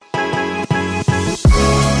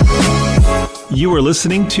You are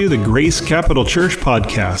listening to the Grace Capital Church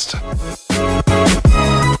podcast.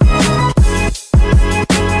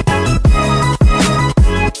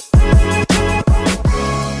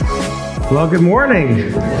 Well, good morning.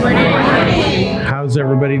 Good morning. How's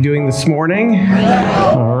everybody doing this morning?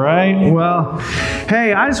 All right. Well,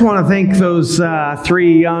 hey, I just want to thank those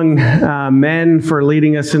three young men for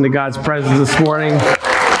leading us into God's presence this morning.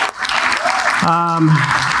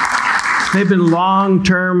 They've been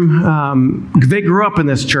long-term, they grew up in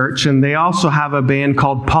this church, and they also have a band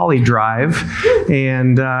called Polydrive,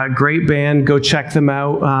 and great band, go check them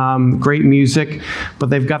out, great music, but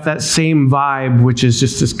they've got that same vibe, which is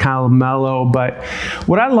just this kind of mellow, but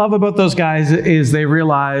what I love about those guys is they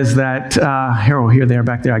realize that, here they are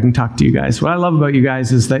back there, I can talk to you guys. What I love about you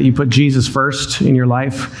guys is that you put Jesus first in your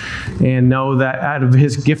life, and know that out of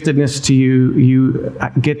His giftedness to you, you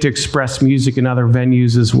get to express music in other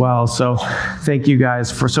venues as well, so thank you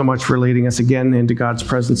guys for so much for leading us again into God's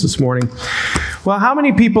presence this morning. Well, how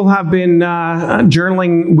many people have been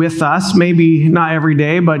journaling with us? Maybe not every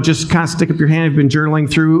day, but just kind of stick up your hand. Have been journaling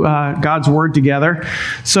through God's Word together.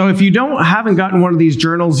 So if you haven't gotten one of these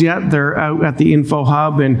journals yet, they're out at the Info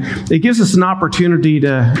Hub, and it gives us an opportunity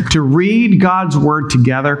to read God's Word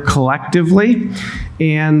together collectively,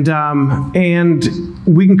 and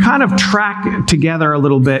we can kind of track together a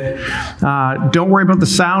little bit. Don't worry about the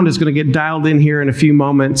sound; it's going to get dialed in here in a few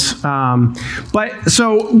moments. But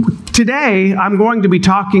so today, I'm going to be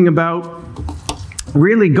talking about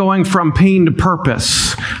really going from pain to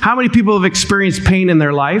purpose. How many people have experienced pain in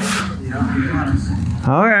their life?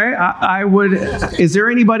 All right, is there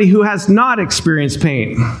anybody who has not experienced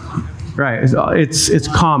pain? Right, it's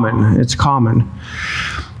common. It's common.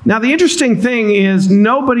 Now, the interesting thing is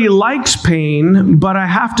nobody likes pain, but I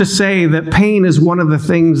have to say that pain is one of the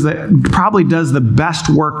things that probably does the best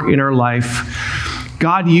work in our life.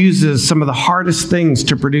 God uses some of the hardest things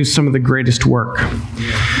to produce some of the greatest work.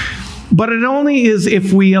 But it only is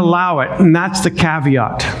if we allow it, and that's the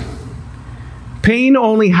caveat. Pain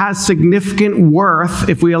only has significant worth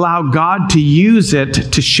if we allow God to use it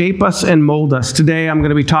to shape us and mold us. Today, I'm going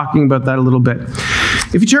to be talking about that a little bit.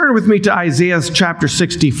 If you turn with me to Isaiah chapter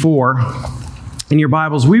 64 in your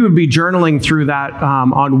Bibles, we would be journaling through that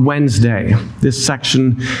on Wednesday, this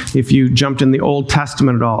section, if you jumped in the Old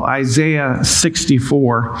Testament at all. Isaiah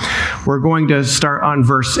 64. We're going to start on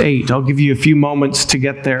verse 8. I'll give you a few moments to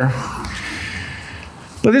get there.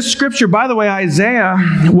 But this scripture, by the way, Isaiah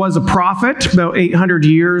was a prophet about 800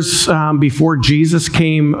 years before Jesus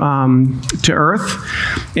came to earth.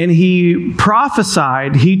 And he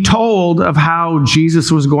prophesied, he told of how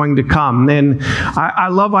Jesus was going to come. And I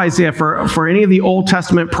love Isaiah. For any of the Old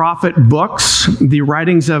Testament prophet books, the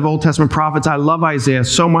writings of Old Testament prophets, I love Isaiah.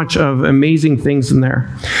 So much of amazing things in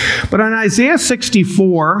there. But on Isaiah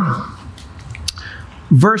 64,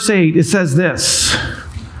 verse 8, it says this: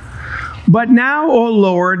 "But now, O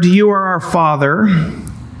Lord, you are our Father,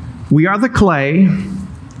 we are the clay,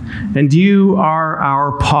 and you are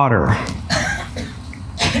our potter.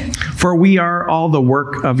 For we are all the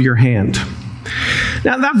work of your hand."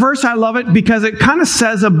 Now, that verse, I love it because it kind of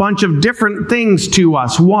says a bunch of different things to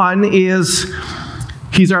us. One is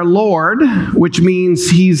He's our Lord, which means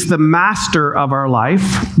He's the master of our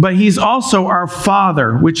life, but He's also our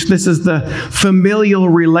Father, which this is the familial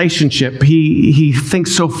relationship. He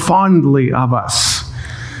thinks so fondly of us.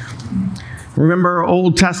 Remember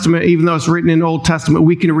Old Testament, even though it's written in Old Testament,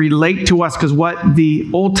 we can relate to us because what the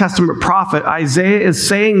Old Testament prophet Isaiah is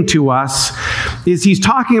saying to us is he's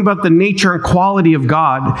talking about the nature and quality of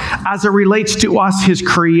God as it relates to us, His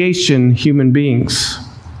creation, human beings.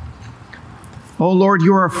 Oh Lord,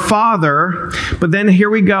 you are a Father, but then here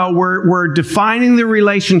we go. We're defining the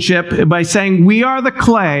relationship by saying we are the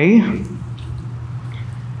clay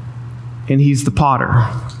and He's the potter.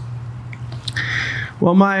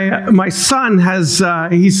 Well, my son has,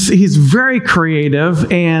 he's very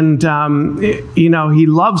creative, and, he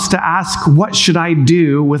loves to ask, what should I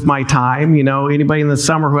do with my time? Anybody in the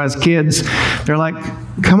summer who has kids, they're like,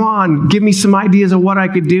 come on, give me some ideas of what I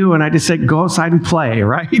could do. And I just said, go outside and play,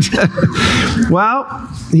 right? Well,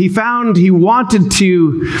 he wanted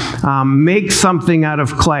to make something out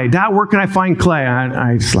of clay. Dad, where can I find clay?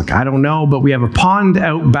 I just I don't know, but we have a pond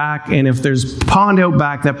out back, and if there's a pond out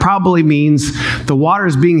back, that probably means the water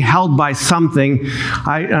is being held by something.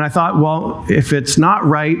 I thought, well, if it's not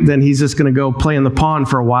right, then he's just going to go play in the pond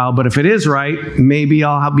for a while. But if it is right, maybe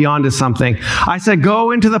I'll be onto something. I said,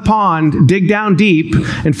 go into the pond, dig down deep,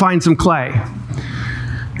 and find some clay.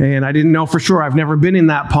 And I didn't know for sure. I've never been in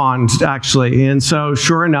that pond, actually. And so,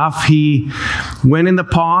 sure enough, he went in the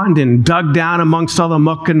pond and dug down amongst all the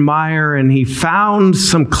muck and mire, and he found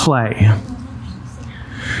some clay.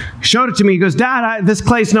 He showed it to me. He goes, Dad, this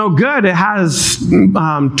clay's no good. It has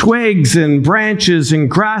twigs and branches and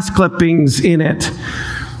grass clippings in it.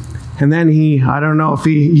 And then I don't know if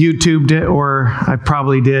he YouTubed it or I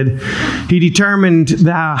probably did. He determined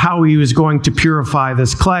how he was going to purify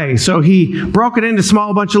this clay. So he broke it into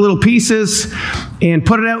small bunch of little pieces and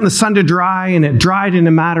put it out in the sun to dry, and it dried in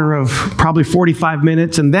a matter of probably 45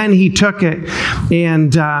 minutes. And then he took it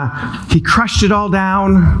and he crushed it all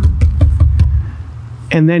down.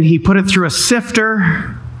 And then he put it through a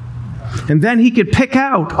sifter. And then he could pick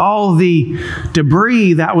out all the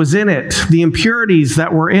debris that was in it, the impurities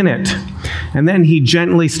that were in it. And then he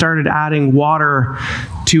gently started adding water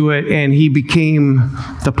to it, and he became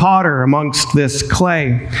the potter amongst this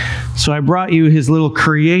clay. So I brought you his little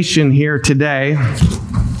creation here today.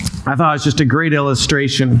 I thought it was just a great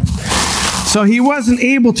illustration. So he wasn't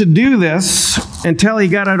able to do this until he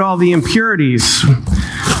got out all the impurities.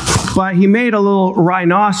 But he made a little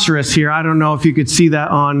rhinoceros here. I don't know if you could see that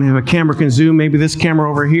on, if a camera can zoom. Maybe this camera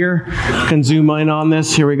over here can zoom in on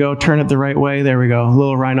this. Here we go. Turn it the right way. There we go. A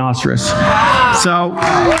little rhinoceros. So,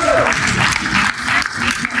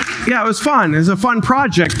 yeah, it was fun. It was a fun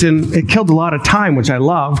project, and it killed a lot of time, which I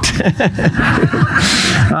loved.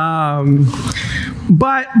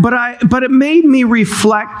 But it made me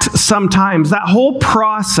reflect sometimes. That whole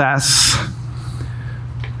process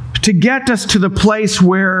to get us to the place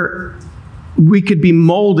where we could be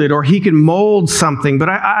molded, or he could mold something. But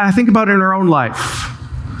I think about it in our own life.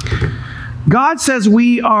 God says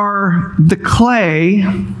we are the clay,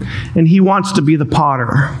 and he wants to be the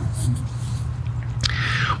potter.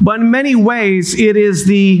 But in many ways, it is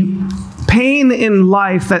the pain in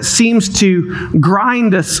life that seems to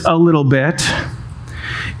grind us a little bit.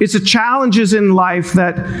 It's the challenges in life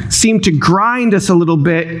that seem to grind us a little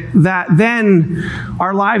bit, that then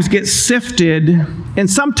our lives get sifted, and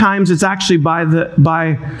sometimes it's actually by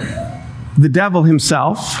the devil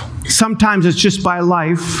himself. Sometimes it's just by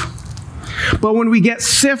life. But when we get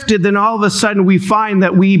sifted, then all of a sudden we find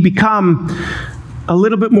that we become a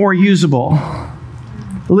little bit more usable,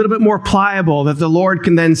 a little bit more pliable, that the Lord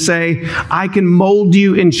can then say, I can mold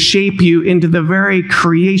you and shape you into the very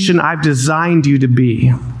creation I've designed you to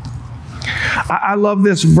be. I love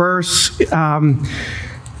this verse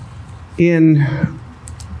in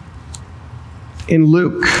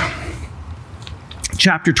Luke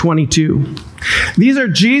chapter 22. These are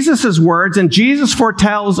Jesus' words, and Jesus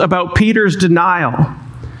foretells about Peter's denial.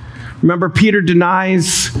 Remember, Peter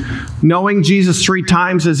denies knowing Jesus 3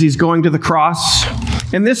 times as he's going to the cross.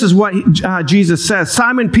 And this is what Jesus says.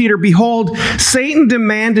 Simon Peter, behold, Satan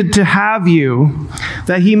demanded to have you,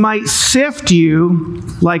 that he might sift you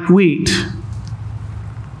like wheat.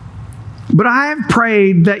 But I've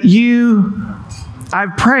prayed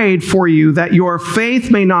for you that your faith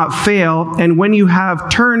may not fail, and when you have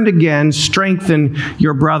turned again, strengthen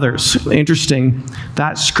your brothers. Interesting.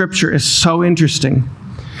 That scripture is so interesting.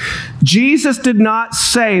 Jesus did not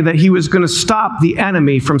say that he was going to stop the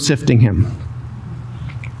enemy from sifting him.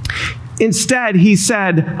 Instead, he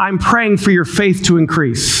said, I'm praying for your faith to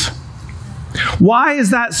increase. Why is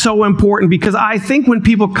that so important? Because I think when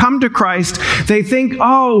people come to Christ, they think,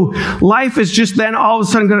 oh, life is just then all of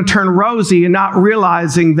a sudden going to turn rosy, and not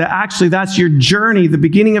realizing that actually that's your journey, the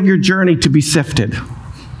beginning of your journey to be sifted.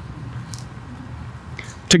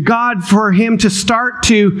 To God, for him to start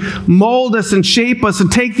to mold us and shape us and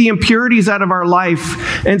take the impurities out of our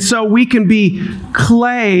life. And so we can be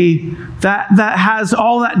clay that has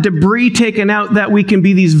all that debris taken out, that we can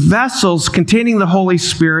be these vessels containing the Holy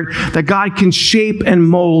Spirit that God can shape and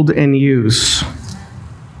mold and use.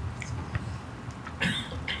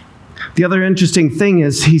 The other interesting thing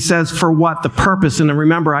is he says, for what? The purpose. And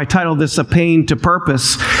remember, I titled this A Pain to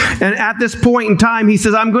Purpose. And at this point in time, he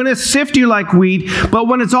says, I'm going to sift you like wheat, but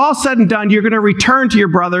when it's all said and done, you're going to return to your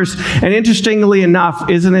brothers. And interestingly enough,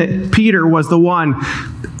 isn't it, Peter was the one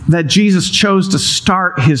that Jesus chose to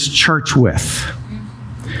start his church with.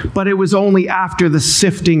 But it was only after the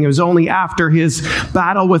sifting, it was only after his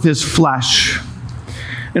battle with his flesh.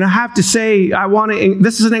 And I have to say,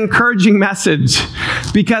 this is an encouraging message,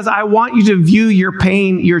 because I want you to view your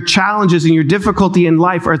pain, your challenges, and your difficulty in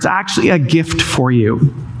life, or it's actually a gift for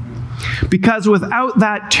you. Because without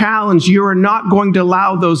that challenge, you are not going to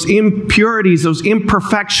allow those impurities, those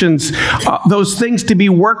imperfections, those things to be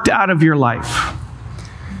worked out of your life.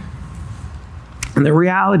 And the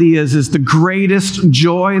reality is the greatest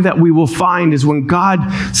joy that we will find is when God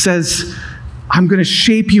says, I'm going to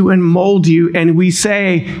shape you and mold you, and we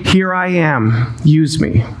say, here I am, use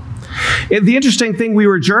me. The interesting thing, we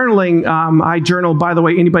were journaling. I journal, by the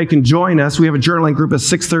way, anybody can join us. We have a journaling group at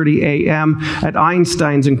 6:30 a.m. at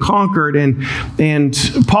Einstein's in Concord.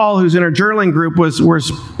 And Paul, who's in our journaling group,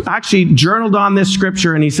 was actually journaled on this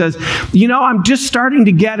scripture. And he says, I'm just starting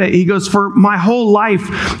to get it. He goes, for my whole life,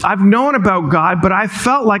 I've known about God, but I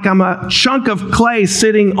felt like I'm a chunk of clay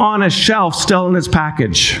sitting on a shelf still in its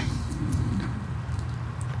package.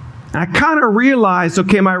 And I kind of realized,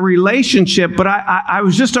 my relationship, but I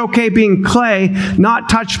was just okay being clay, not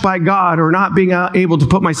touched by God, or not being able to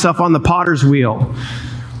put myself on the potter's wheel.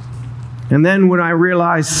 And then when I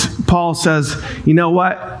realized, Paul says, you know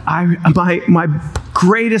what? My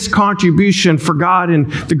greatest contribution for God and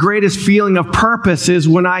the greatest feeling of purpose is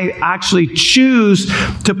when I actually choose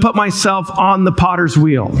to put myself on the potter's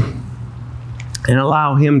wheel and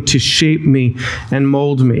allow Him to shape me and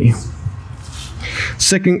mold me.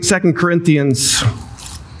 2 Corinthians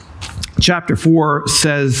chapter 4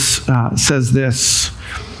 says this.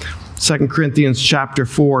 2 Corinthians chapter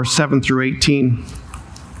 4, 7 through 18.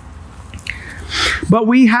 But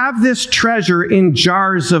we have this treasure in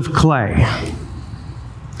jars of clay,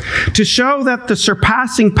 to show that the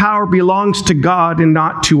surpassing power belongs to God and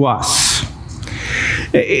not to us.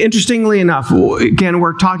 Interestingly enough, again,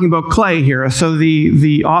 we're talking about clay here. So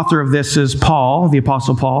the author of this is Paul, the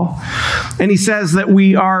Apostle Paul. And he says that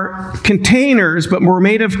we are containers, but we're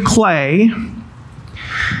made of clay.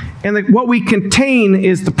 And that what we contain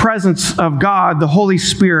is the presence of God, the Holy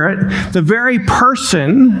Spirit, the very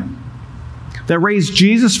person that raised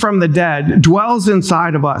Jesus from the dead dwells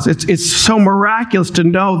inside of us. It's so miraculous to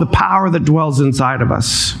know the power that dwells inside of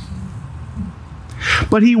us.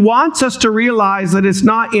 But He wants us to realize that it's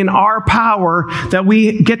not in our power, that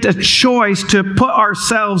we get a choice to put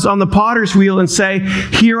ourselves on the potter's wheel and say,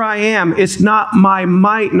 here I am. It's not my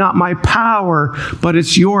might, not my power, but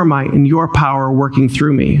it's your might and your power working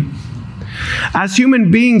through me. As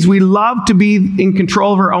human beings, we love to be in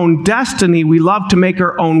control of our own destiny. We love to make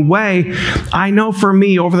our own way. I know for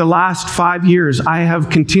me, over the last 5 years, I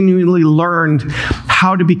have continually learned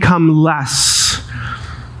how to become less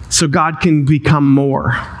so God can become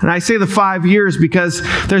more. And I say the 5 years because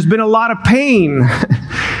there's been a lot of pain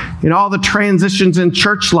in all the transitions in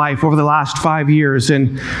church life over the last 5 years.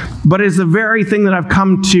 But it's the very thing that I've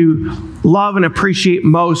come to love and appreciate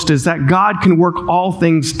most, is that God can work all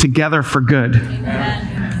things together for good.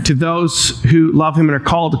 Amen. To those who love Him and are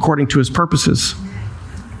called according to His purposes.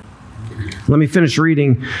 Let me finish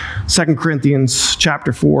reading 2 Corinthians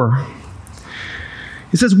chapter 4.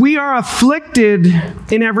 It says, we are afflicted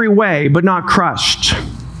in every way, but not crushed.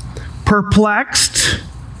 Perplexed,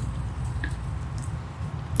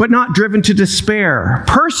 but not driven to despair.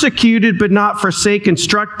 Persecuted, but not forsaken.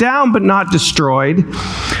 Struck down, but not destroyed.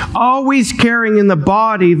 Always carrying in the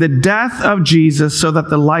body the death of Jesus, so that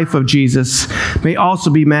the life of Jesus may also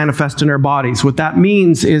be manifest in our bodies. What that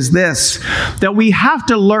means is this, that we have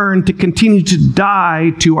to learn to continue to die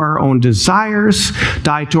to our own desires,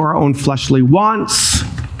 die to our own fleshly wants.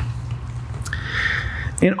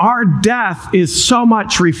 And our death is so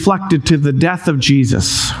much reflected to the death of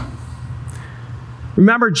Jesus.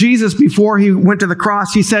 Remember, Jesus, before He went to the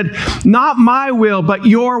cross, He said, not my will, but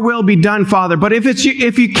your will be done, Father. But if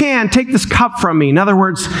you can, take this cup from me. In other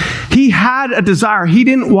words, He had a desire. He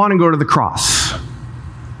didn't want to go to the cross.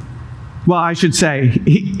 Well, I should say,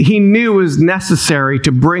 he knew it was necessary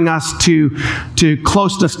to bring us to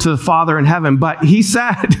closeness to the Father in heaven. But He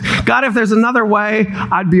said, God, if there's another way,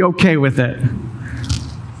 I'd be okay with it.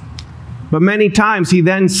 But many times He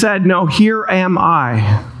then said, no, here am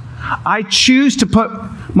I. I choose to put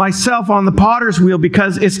myself on the potter's wheel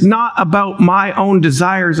because it's not about my own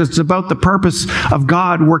desires. It's about the purpose of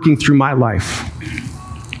God working through my life.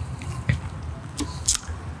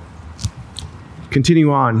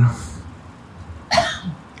 Continue on.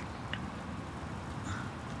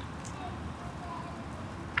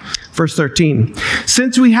 Verse 13,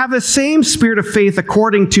 since we have the same spirit of faith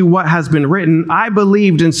according to what has been written, I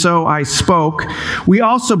believed and so I spoke. We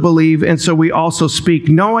also believe and so we also speak,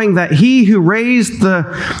 knowing that He who raised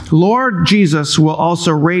the Lord Jesus will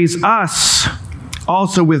also raise us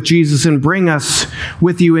also with Jesus and bring us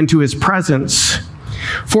with you into His presence.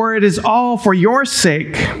 For it is all for your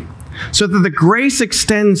sake, so that the grace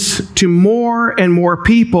extends to more and more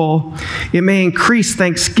people, it may increase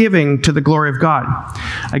thanksgiving to the glory of God.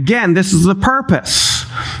 Again, this is the purpose.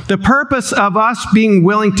 The purpose of us being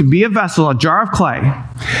willing to be a vessel, a jar of clay,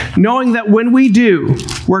 knowing that when we do,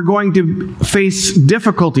 we're going to face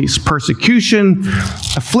difficulties, persecution,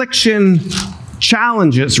 affliction,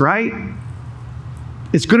 challenges, right?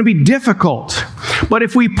 It's going to be difficult. But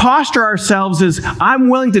if we posture ourselves as, I'm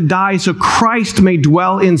willing to die so Christ may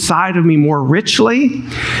dwell inside of me more richly,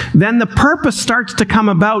 then the purpose starts to come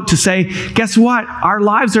about to say, guess what? Our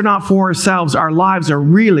lives are not for ourselves. Our lives are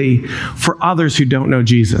really for others who don't know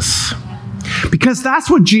Jesus. Because that's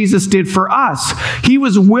what Jesus did for us. He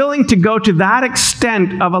was willing to go to that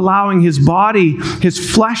extent of allowing his body, his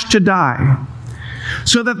flesh to die,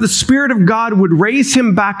 so that the Spirit of God would raise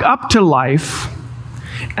him back up to life.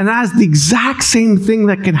 And that is the exact same thing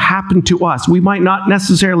that can happen to us. We might not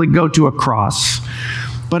necessarily go to a cross,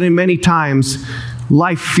 but in many times,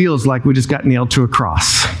 life feels like we just got nailed to a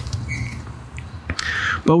cross.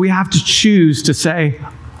 But we have to choose to say,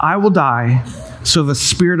 I will die so the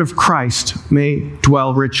Spirit of Christ may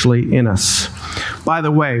dwell richly in us. By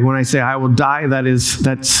the way, when I say I will die,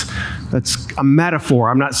 that's a metaphor.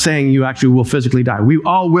 I'm not saying you actually will physically die. We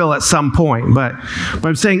all will at some point, but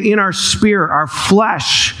I'm saying in our spirit, our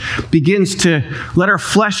flesh begins to let our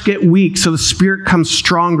flesh get weak so the Spirit comes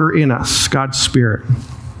stronger in us, God's Spirit.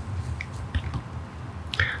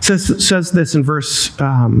 It says this in verse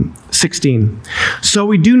 16. So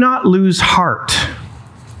we do not lose heart.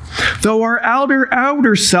 Though our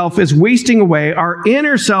outer self is wasting away, our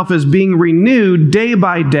inner self is being renewed day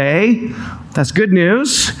by day. That's good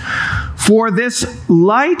news. For this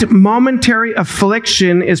light momentary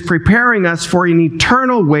affliction is preparing us for an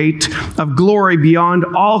eternal weight of glory beyond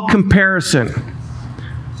all comparison.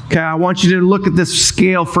 Okay, I want you to look at this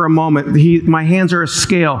scale for a moment. My hands are a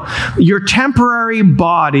scale. Your temporary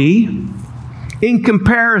body, in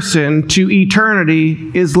comparison to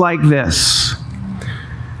eternity, is like this.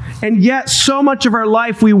 And yet, so much of our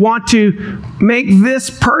life, we want to make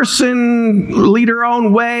this person lead her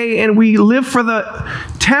own way, and we live for the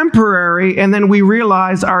temporary, and then we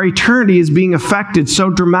realize our eternity is being affected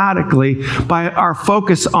so dramatically by our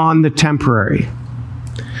focus on the temporary.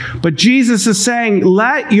 But Jesus is saying,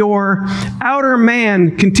 let your outer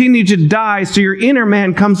man continue to die so your inner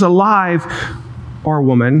man comes alive, or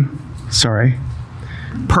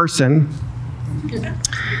person.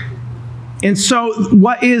 And so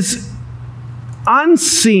what is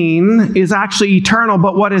unseen is actually eternal,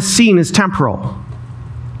 but what is seen is temporal.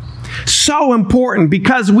 So important,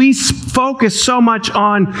 because we focus so much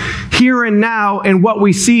on here and now and what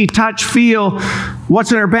we see, touch, feel,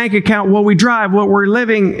 what's in our bank account, what we drive, what we're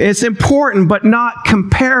living. It's important, but not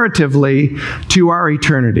comparatively to our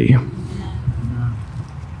eternity.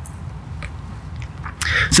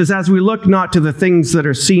 It says, as we look not to the things that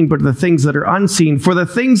are seen, but the things that are unseen. For the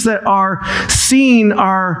things that are seen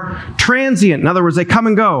are transient. In other words, they come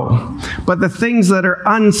and go. But the things that are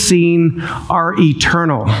unseen are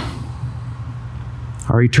eternal.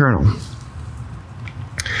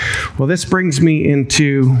 Well, this brings me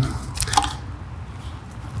into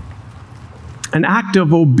an act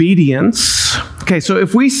of obedience. Okay, so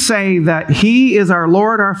if we say that He is our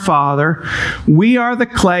Lord, our Father, we are the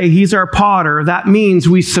clay, He's our potter, that means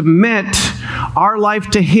we submit our life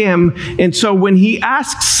to Him. And so when He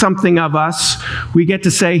asks something of us, we get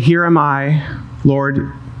to say, here am I,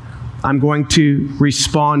 Lord, I'm going to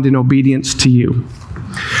respond in obedience to you.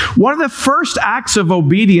 One of the first acts of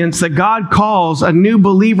obedience that God calls a new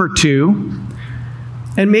believer to,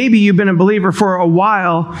 and maybe you've been a believer for a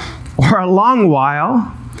while or a long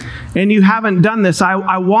while, and you haven't done this,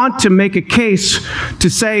 I want to make a case to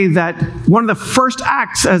say that one of the first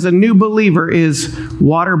acts as a new believer is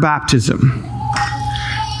water baptism.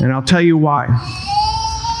 And I'll tell you why.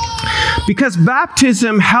 Because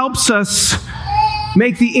baptism helps us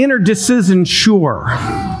make the inner decision sure.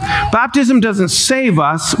 Baptism doesn't save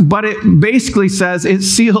us, but it basically says it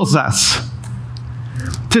seals us.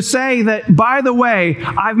 To say that, by the way,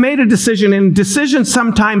 I've made a decision, and decisions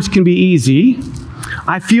sometimes can be easy.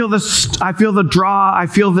 I feel the draw, I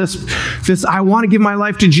feel this, I want to give my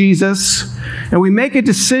life to Jesus. And we make a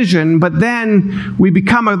decision, but then we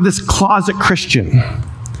become this closet Christian.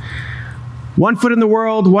 One foot in the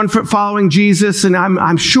world, one foot following Jesus, and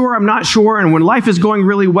I'm sure, I'm not sure. And when life is going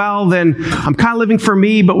really well, then I'm kind of living for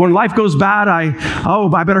me. But when life goes bad, I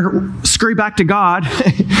better scurry back to God.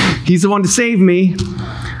 He's the one to save me.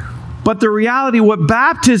 But the reality, what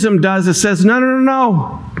baptism does, is says,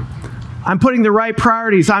 no. I'm putting the right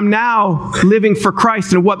priorities. I'm now living for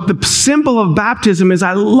Christ. And what the symbol of baptism is,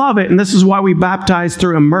 I love it. And this is why we baptize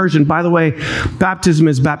through immersion. By the way, baptism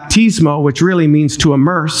is baptismo, which really means to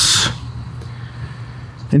immerse.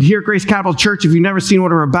 And here at Grace Capital Church, if you've never seen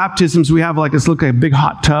one of our baptisms, we have this look like a big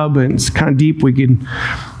hot tub, and it's kind of deep. We can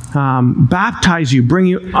baptize you, bring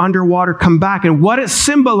you underwater, come back. And what it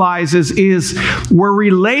symbolizes is we're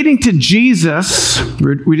relating to Jesus.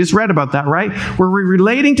 We just read about that, right? We're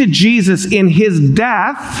relating to Jesus in His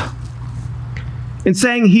death and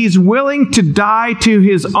saying he's willing to die to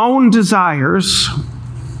his own desires,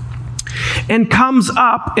 and comes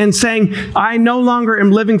up and saying, I no longer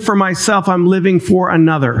am living for myself, I'm living for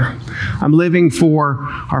another. I'm living for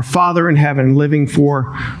our Father in heaven, living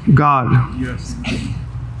for God. Yes.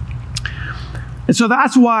 And so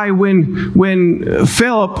that's why when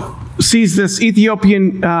Philip sees this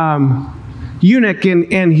Ethiopian eunuch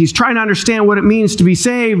and he's trying to understand what it means to be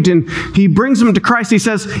saved, and he brings him to Christ, he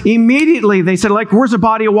says, immediately they said, like, where's a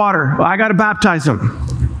body of water? Well, I got to baptize him.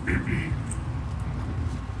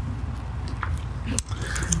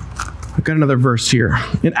 I've got another verse here.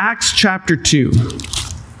 In Acts chapter 2,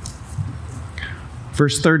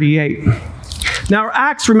 verse 38. Now,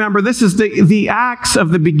 Acts, remember, this is the Acts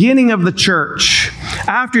of the beginning of the church.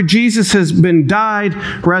 After Jesus has been died,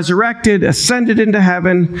 resurrected, ascended into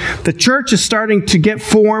heaven, the church is starting to get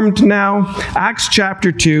formed now. Acts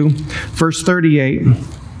chapter 2, verse 38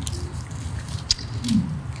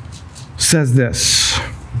 says this.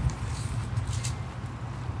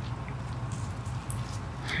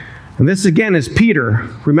 And this again is Peter.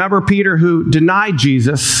 Remember Peter who denied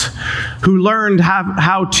Jesus, who learned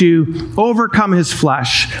how to overcome his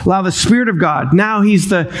flesh, allow the Spirit of God. Now he's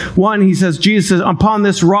the one, he says, Jesus says, upon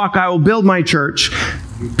this rock I will build my church.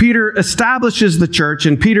 Peter establishes the church,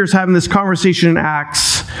 and Peter's having this conversation in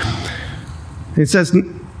Acts. It says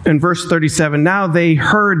in verse 37, now they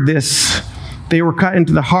heard this, they were cut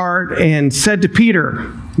into the heart and said to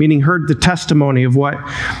Peter, meaning heard the testimony of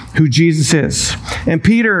who Jesus is. And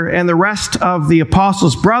Peter and the rest of the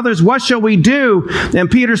apostles, brothers, what shall we do? And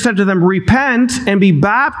Peter said to them, repent and be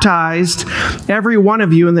baptized, every one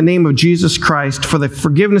of you, in the name of Jesus Christ, for the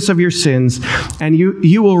forgiveness of your sins, and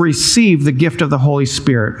you will receive the gift of the Holy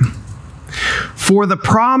Spirit. For the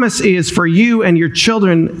promise is for you and your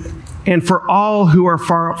children, and for all who are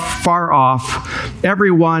far off,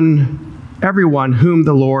 everyone whom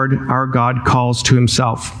the Lord our God calls to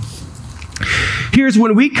himself. Here's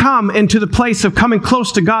when we come into the place of coming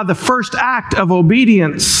close to God, the first act of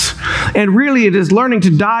obedience, and really it is learning to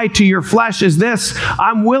die to your flesh, is this: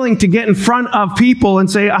 I'm willing to get in front of people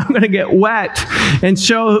and say, I'm going to get wet and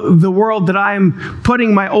show the world that I'm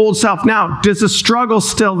putting my old self. Now, does the struggle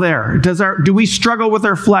still there? Do we struggle with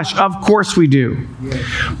our flesh? Of course we do. Yes.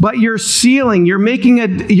 But you're sealing, you're making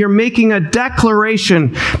a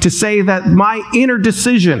declaration to say that my inner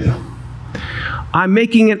decision, I'm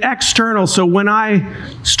making it external, so when I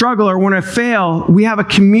struggle or when I fail, we have a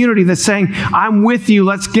community that's saying, I'm with you,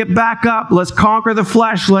 let's get back up, let's conquer the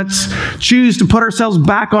flesh, let's choose to put ourselves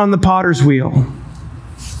back on the potter's wheel.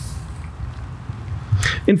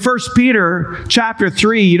 In 1 Peter chapter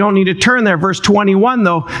 3, you don't need to turn there, verse 21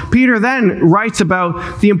 though, Peter then writes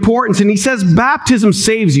about the importance, and he says baptism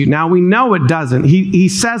saves you. Now we know it doesn't. He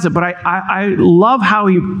says it, but I love how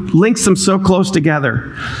he links them so close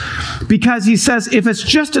together. Because he says if it's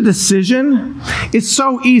just a decision, it's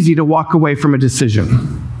so easy to walk away from a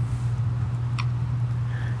decision.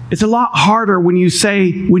 It's a lot harder when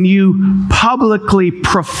you publicly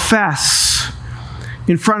profess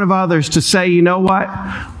in front of others to say, you know what?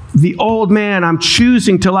 The old man, I'm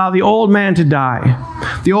choosing to allow the old man to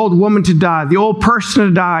die, the old woman to die, the old person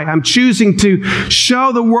to die. I'm choosing to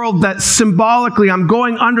show the world that symbolically I'm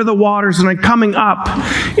going under the waters and I'm coming up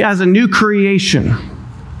as a new creation.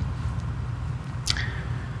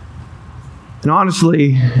 And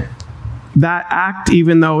honestly, that act,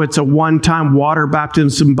 even though it's a one-time water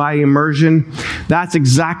baptism by immersion, that's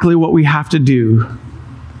exactly what we have to do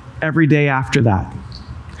every day after that.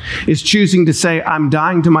 Is choosing to say, I'm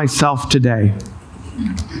dying to myself today.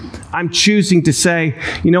 I'm choosing to say,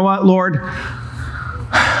 you know what, Lord?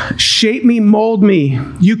 Shape me, mold me.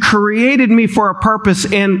 You created me for a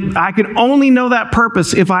purpose, and I can only know that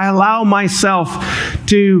purpose if I allow myself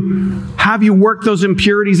to have you work those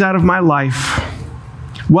impurities out of my life.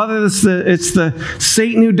 Whether it's the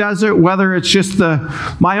Satan who does it, whether it's just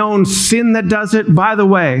my own sin that does it. By the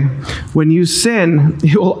way, when you sin,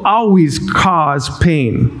 it will always cause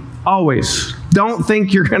pain. Always. Don't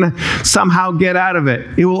think you're going to somehow get out of it.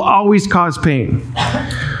 It will always cause pain.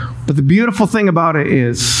 But the beautiful thing about it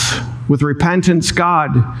is, with repentance,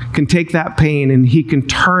 God can take that pain and He can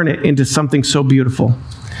turn it into something so beautiful.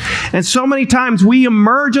 And so many times we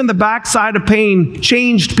emerge on the backside of pain,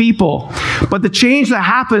 changed people. But the change that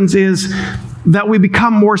happens is that we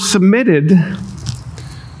become more submitted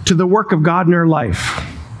to the work of God in our life.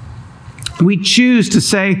 We choose to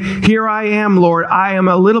say, here I am, Lord. I am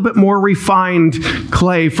a little bit more refined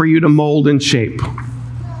clay for you to mold and shape.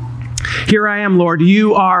 Here I am, Lord.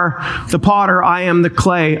 You are the potter. I am the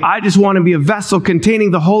clay. I just want to be a vessel containing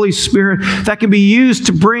the Holy Spirit that can be used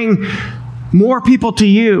to bring more people to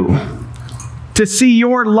you, to see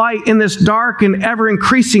your light in this dark and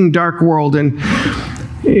ever-increasing dark world. And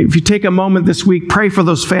if you take a moment this week, pray for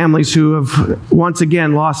those families who have once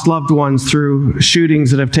again lost loved ones through shootings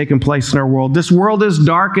that have taken place in our world. This world is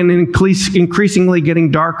dark and increasingly getting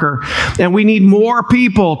darker, and we need more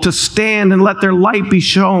people to stand and let their light be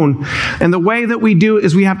shown. And the way that we do it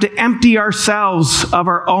is we have to empty ourselves of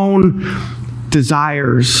our own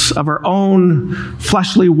desires, of our own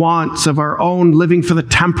fleshly wants, of our own living for the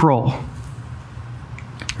temporal.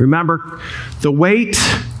 Remember, the weight,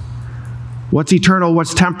 what's eternal,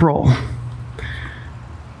 what's temporal.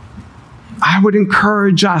 I would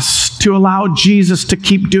encourage us to allow Jesus to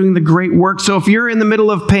keep doing the great work. So if you're in the middle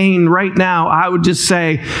of pain right now, I would just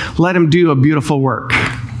say, let him do a beautiful work.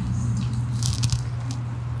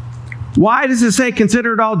 Why does it say,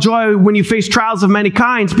 consider it all joy when you face trials of many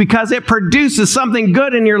kinds? Because it produces something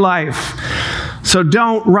good in your life. So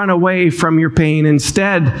don't run away from your pain.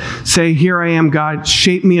 Instead, say, here I am, God,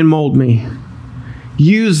 shape me and mold me.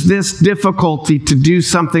 Use this difficulty to do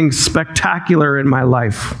something spectacular in my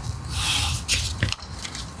life.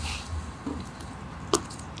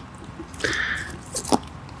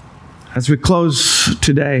 As we close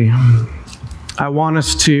today, I want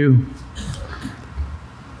us to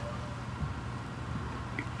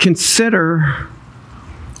consider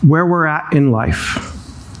where we're at in life.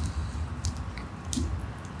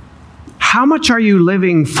 How much are you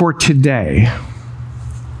living for today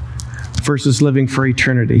versus living for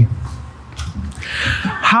eternity?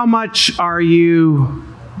 How much are you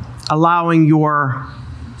allowing your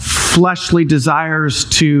fleshly desires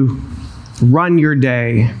to run your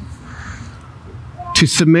day, to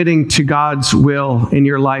submitting to God's will in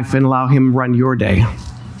your life and allow him run your day?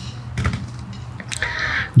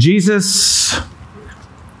 Jesus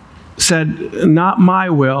said, not my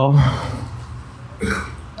will,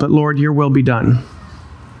 but Lord, your will be done.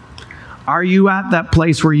 Are you at that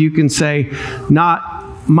place where you can say,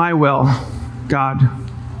 not my will, God,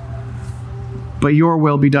 but your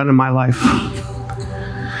will be done in my life?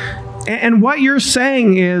 And what you're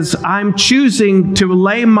saying is, I'm choosing to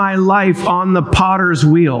lay my life on the potter's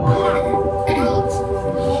wheel.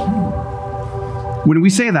 When we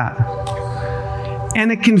say that, and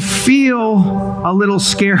it can feel a little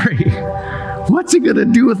scary. What's it going to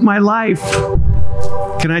do with my life?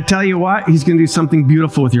 Can I tell you what? He's going to do something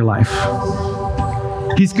beautiful with your life.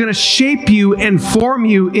 He's going to shape you and form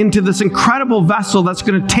you into this incredible vessel that's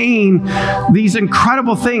going to attain these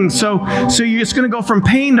incredible things. So you're just going to go from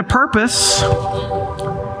pain to purpose.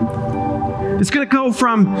 It's going to go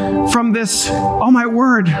from this, oh my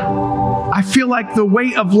word, I feel like the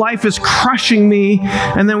weight of life is crushing me.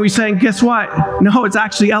 And then we say, guess what? No, it's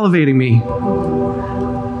actually elevating me.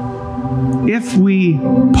 If we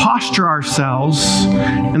posture ourselves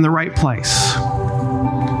in the right place.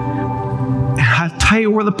 I'll tell you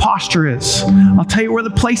where the posture is. I'll tell you where the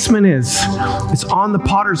placement is. It's on the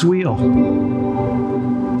potter's wheel.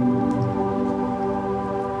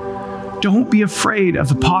 Don't be afraid of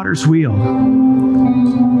the potter's wheel.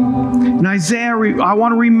 In Isaiah, I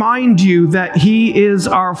want to remind you that he is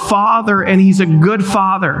our Father and he's a good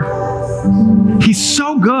Father. He's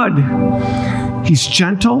so good. He's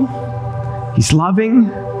gentle. He's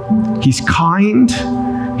loving. He's kind.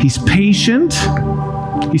 He's patient.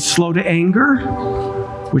 He's slow to anger,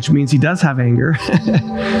 which means he does have anger,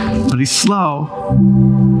 but he's slow.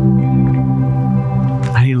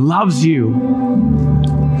 And he loves you.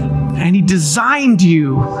 And he designed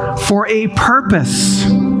you for a purpose.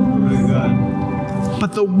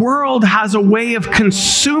 But the world has a way of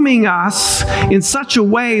consuming us in such a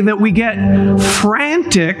way that we get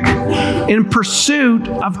frantic in pursuit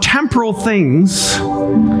of temporal things.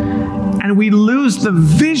 And we lose the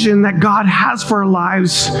vision that God has for our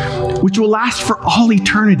lives, which will last for all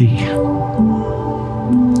eternity.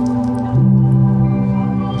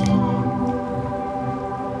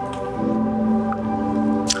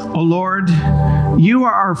 Oh Lord, you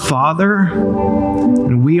are our Father,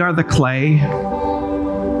 and we are the clay.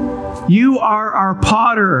 You are our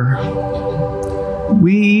potter.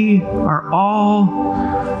 We are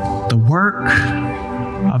all the work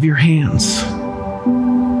of your hands.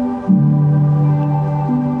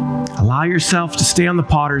 Allow yourself to stay on the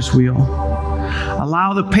potter's wheel.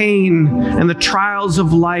 Allow the pain and the trials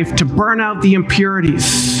of life to burn out the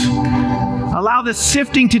impurities. Allow the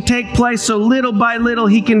sifting to take place so little by little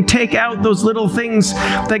he can take out those little things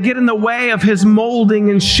that get in the way of his molding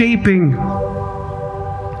and shaping.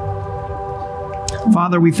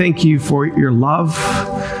 Father, we thank you for your love,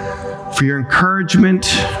 for your encouragement.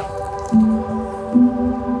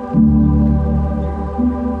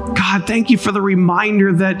 God, thank you for the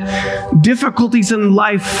reminder that difficulties in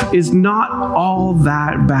life is not all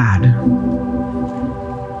that bad.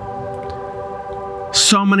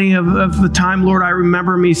 So many of the time, Lord, I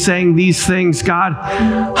remember me saying these things. God,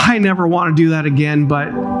 I never want to do that again, but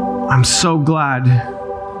I'm so glad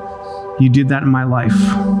you did that in my life.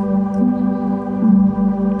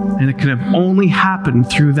 And it could have only happened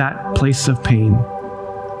through that place of pain.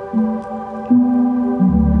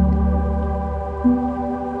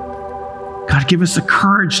 God, give us the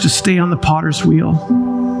courage to stay on the potter's wheel.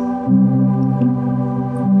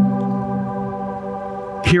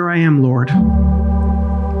 Here I am, Lord.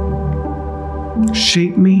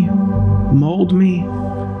 Shape me, mold me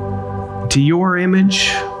to your image,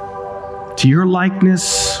 to your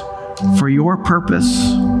likeness, for your purpose,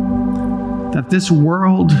 that this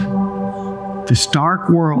world, this dark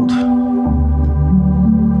world,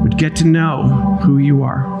 would get to know who you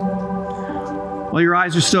are. While your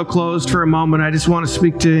eyes are still closed for a moment, I just want to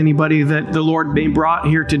speak to anybody that the Lord may brought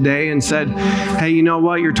here today and said, hey, you know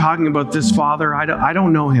what? You're talking about this Father. I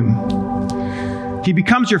don't know him. He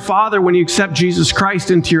becomes your Father when you accept Jesus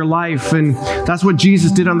Christ into your life. And that's what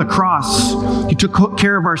Jesus did on the cross. He took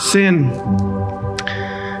care of our sin.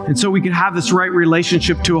 And so we could have this right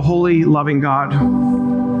relationship to a holy, loving God.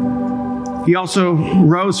 He also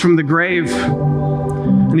rose from the grave.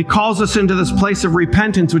 And he calls us into this place of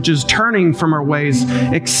repentance, which is turning from our ways,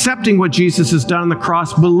 accepting what Jesus has done on the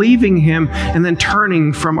cross, believing him, and then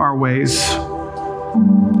turning from our ways.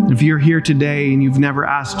 If you're here today and you've never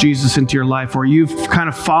asked Jesus into your life, or you've kind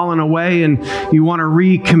of fallen away and you want to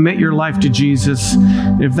recommit your life to Jesus,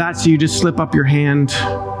 if that's you, just slip up your hand.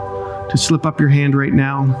 Just slip up your hand right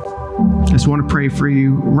now. I just want to pray for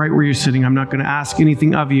you right where you're sitting. I'm not going to ask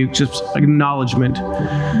anything of you, just acknowledgement.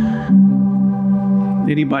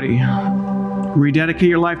 Anybody, rededicate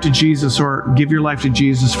your life to Jesus or give your life to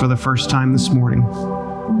Jesus for the first time this morning.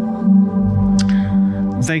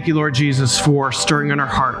 Thank you, Lord Jesus, for stirring in our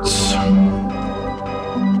hearts.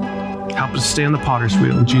 Help us stay on the potter's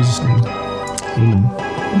wheel. In Jesus' name, amen.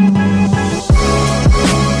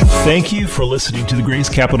 Thank you for listening to the Grace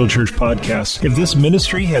Capital Church podcast. If this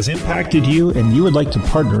ministry has impacted you and you would like to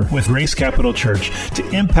partner with Grace Capital Church to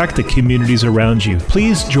impact the communities around you,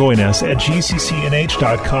 please join us at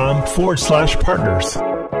gccnh.com/partners.